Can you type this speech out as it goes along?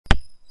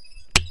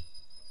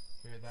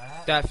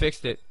That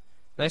fixed it.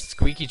 Nice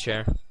squeaky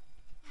chair.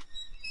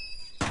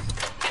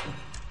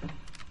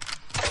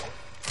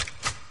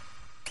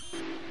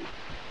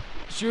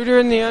 Shoot her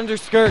in the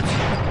underskirt.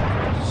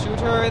 Shoot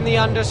her in the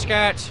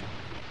underskirt.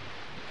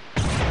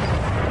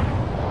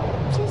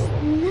 Just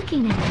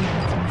looking at you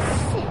makes me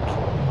sick.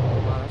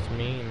 Oh, that's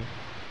mean.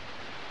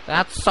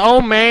 That's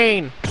so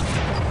mean.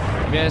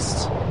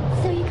 Missed.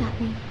 So you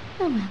got me.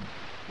 Oh well.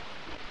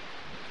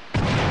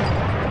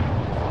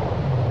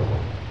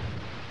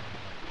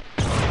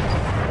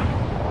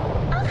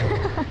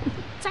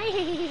 So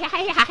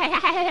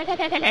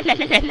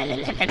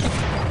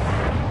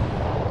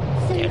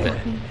you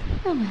got me.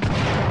 Oh well.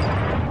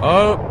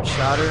 Oh,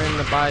 shot her in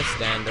the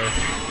bystander.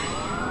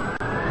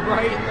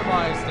 Right in the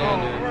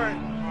bystander.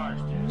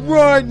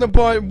 Right in the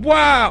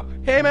Wow!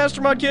 Hey,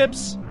 Master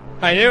Mudkips!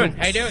 How you doing?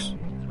 How you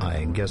doing?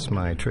 I guess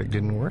my trick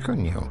didn't work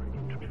on you.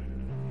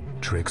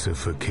 Tricks are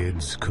for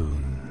kids,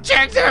 Coon.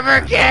 Tricks are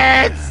for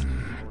kids!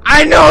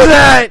 I know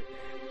that!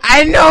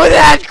 I know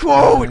that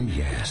quote!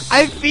 Yes.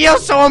 I feel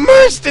so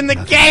immersed in the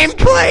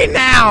gameplay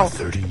now!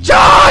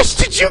 Josh,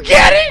 did you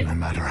get it? No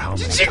matter how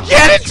Did you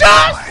get it,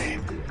 Josh?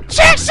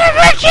 Tricks are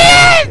for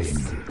kids!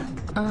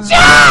 Josh!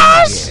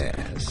 Yes.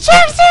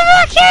 Tricks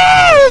are for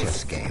kids!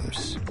 Chess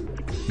games.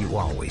 You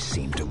always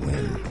seem to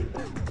win.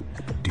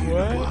 Do you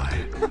know why?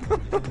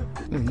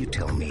 You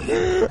tell me.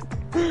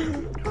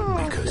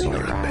 Because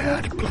you're a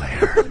bad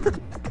player.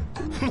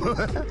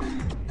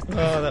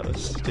 Oh, that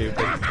was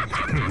stupid.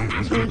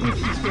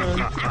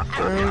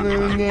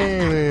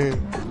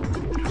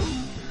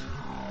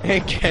 Hey,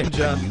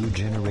 Kenja. A new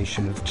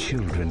generation of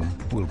children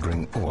will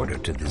bring order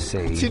to this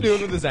age. What's he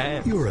doing with his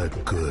hand? You're a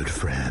good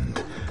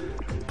friend.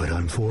 But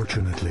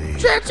unfortunately,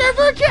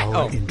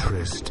 our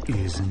interest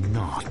is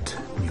not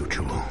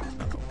mutual.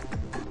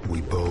 We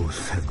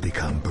both have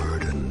become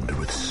burdened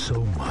with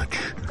so much,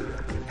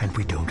 and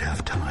we don't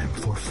have time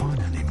for fun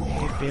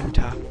anymore. FM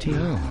Top T.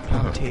 No.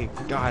 Top T.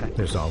 God,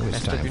 There's always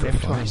messed time up your for name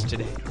fun. twice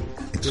today.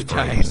 It's Good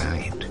Friday times.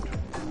 night.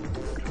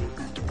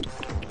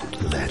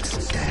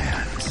 Let's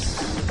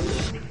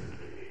dance.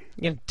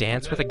 You gonna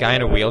dance with a guy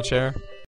in a wheelchair?